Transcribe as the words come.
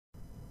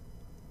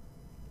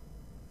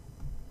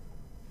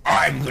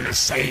I'm gonna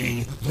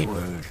say the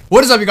word.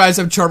 What is up, you guys?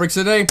 I'm Charmx.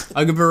 Today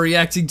I'm gonna be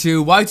reacting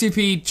to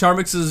YTP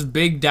Charmx's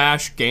Big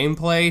Dash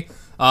gameplay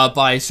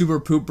by Super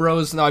Poop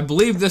Bros. Now I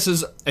believe this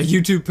is a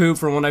YouTube poop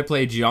from when I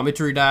played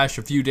Geometry Dash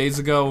a few days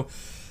ago.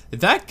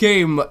 That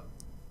game,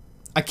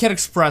 I can't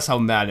express how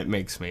mad it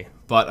makes me.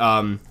 But,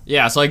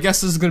 yeah, so I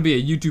guess this is gonna be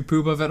a YouTube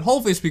poop of it.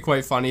 Hopefully it's be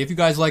quite funny. If you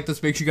guys like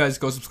this, make sure you guys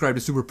go subscribe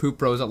to Super Poop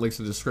Bros. That link's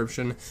in the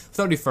description.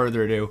 Without any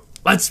further ado,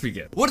 let's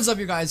begin. What is up,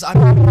 you guys?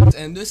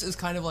 And this is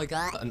kind of like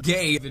a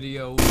gay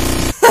video.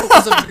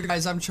 What's up, you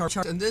guys? I'm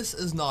Charmx, and this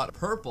is not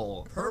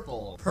purple.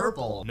 Purple.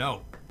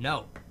 No.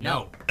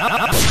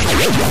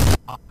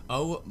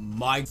 Oh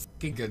my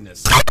fucking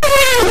goodness.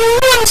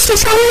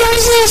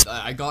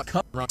 I got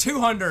cut around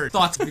 200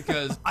 thoughts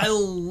because I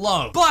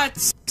love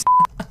butts.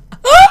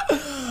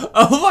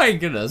 Oh my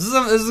goodness, this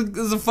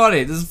is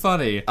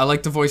funny. I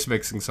like the voice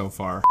mixing so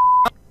far.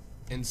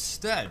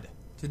 Instead,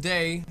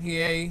 today,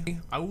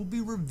 I will be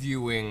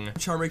reviewing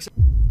Charmx.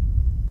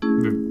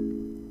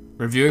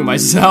 Reviewing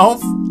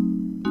myself?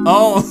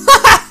 Oh.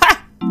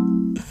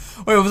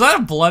 Wait, was that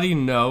a bloody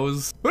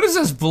nose? What is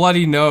this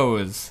bloody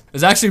nose?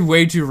 It's actually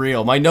way too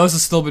real. My nose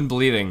has still been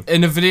bleeding.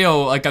 In the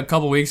video, like a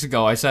couple weeks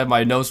ago, I said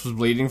my nose was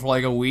bleeding for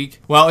like a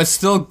week. Well, it's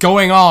still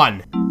going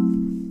on.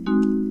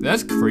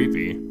 That's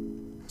creepy.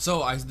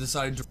 So I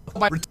decided to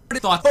my retarded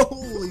thought,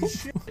 holy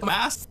shit,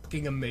 that's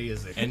fucking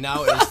amazing. And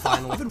now it is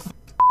finally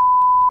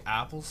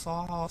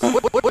applesauce.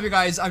 What up, you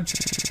guys?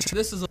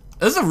 This is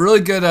a really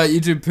good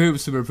YouTube poop,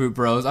 Super Poop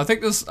Bros. I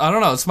think this, I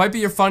don't know, this might be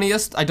your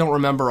funniest. I don't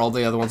remember all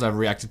the other ones I've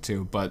reacted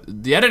to, but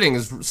the editing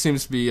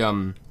seems to be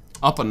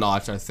up a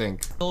notch, I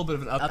think. A little bit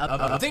of an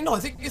I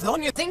think it's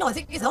on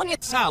your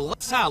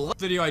salad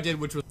video I did,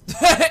 which was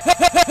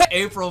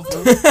April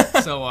Fool.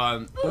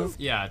 So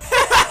yeah.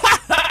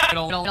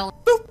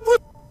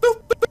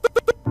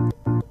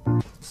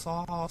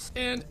 Sauce,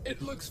 and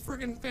it looks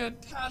friggin'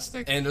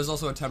 fantastic. And there's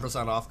also a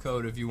 10% off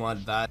code if you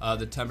want that.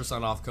 The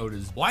 10% off code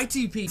is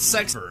YTP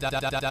Sexer.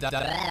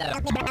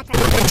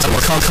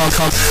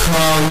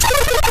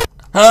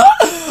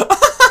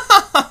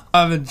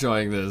 I'm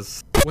enjoying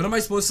this. What am I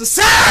supposed to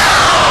say?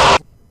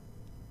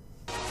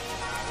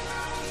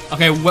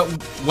 Okay,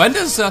 when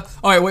does, oh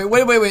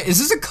wait, is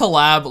this a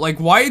collab? Like,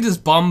 why does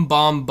bomb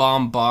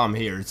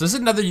here? Is this a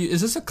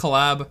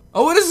collab?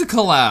 Oh, it is a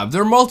collab!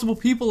 There are multiple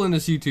people in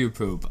this YouTube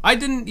poop. I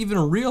didn't even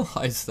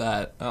realize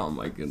that. Oh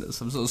my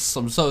goodness, I'm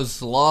so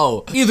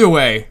slow. Either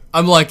way,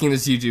 I'm liking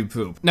this YouTube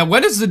poop. Now,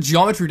 when does the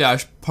Geometry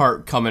Dash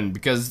part come in?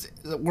 Because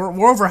we're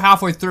over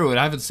halfway through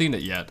and I haven't seen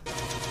it yet.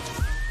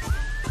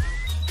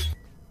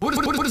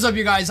 What is up,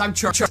 you guys? I'm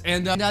Charmx,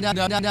 and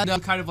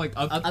I'm kind of like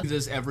up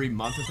this every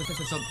month or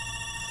something.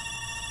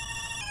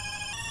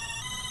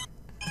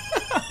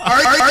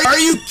 Are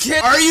you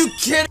kidding? Are you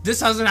kidding? This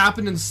hasn't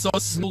happened in so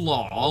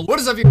long. What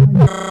is up, you?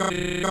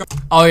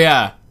 Oh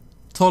yeah,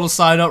 total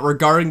side note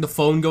regarding the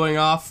phone going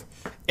off.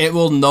 It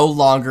will no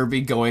longer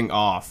be going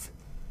off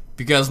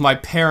because my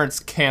parents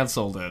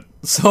canceled it,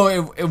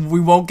 so we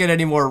won't get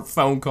any more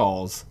phone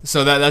calls.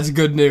 So that's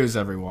good news,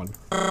 everyone.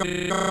 I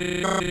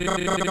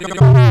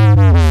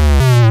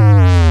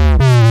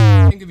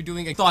think I'll be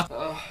doing a thought.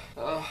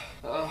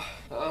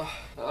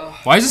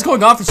 Why is this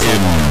going on for so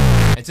long?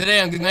 And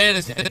today I'm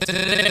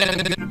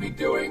gonna be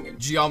doing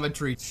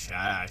Geometry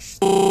Dash.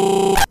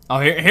 Oh,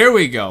 here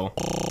we go.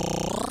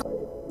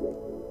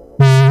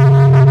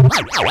 Am I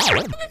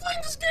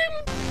playing this game?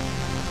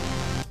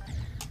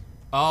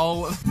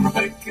 Oh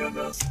my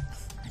goodness.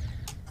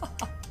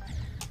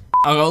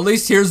 Oh, at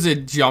least here's the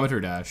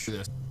Geometry Dash.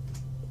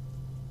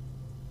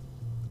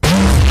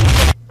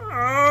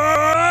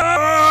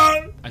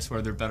 I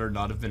swear there better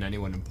not have been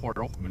anyone in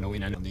Portal. I'm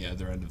knowing on the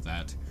other end of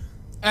that.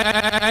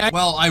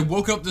 Well, I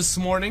woke up this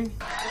morning.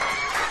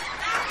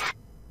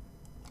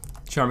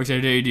 Charmx, I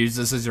did use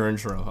this as your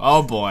intro.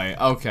 Oh boy,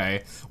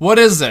 okay. What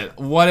is it?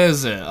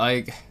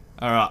 Like,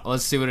 alright,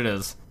 let's see what it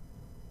is.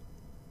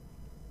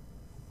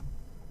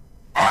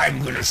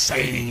 I'm gonna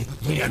say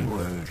the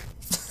N-word.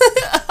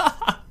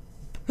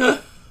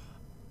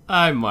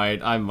 I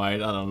might, I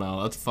don't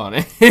know, that's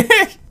funny.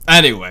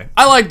 Anyway,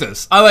 I like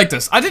this.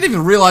 I didn't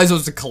even realize it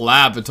was a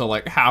collab until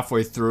like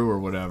halfway through or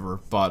whatever,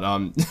 but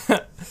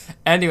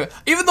anyway,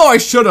 even though I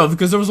should have,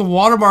 because there was a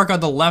watermark on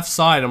the left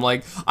side, I'm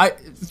like,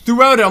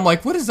 throughout it, I'm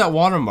like, what is that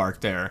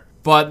watermark there?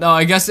 But no,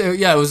 I guess,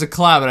 yeah, it was a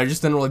collab, and I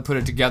just didn't really put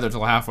it together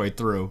until halfway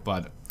through,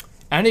 but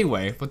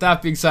anyway, with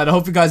that being said, I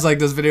hope you guys liked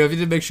this video. If you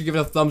did, make sure you give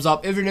it a thumbs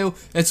up if you're new,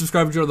 and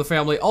subscribe to join the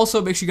family.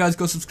 Also, make sure you guys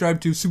go subscribe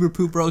to Super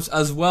Poop Bros,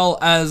 as well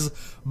as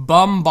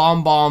Bomb.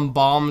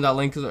 That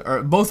link,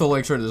 or both the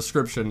links are in the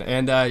description.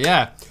 And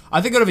yeah,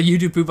 I think out of a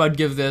YouTube poop, I'd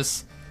give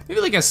this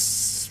maybe like a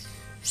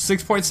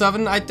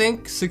 6.7, I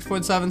think.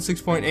 6.7,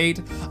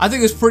 6.8. I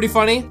think it's pretty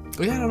funny.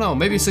 But yeah, I don't know,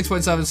 maybe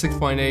 6.7,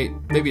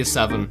 6.8, maybe a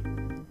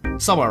 7.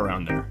 Somewhere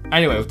around there.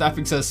 Anyway, with that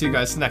being said, see you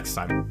guys next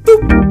time.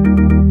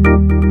 Boop!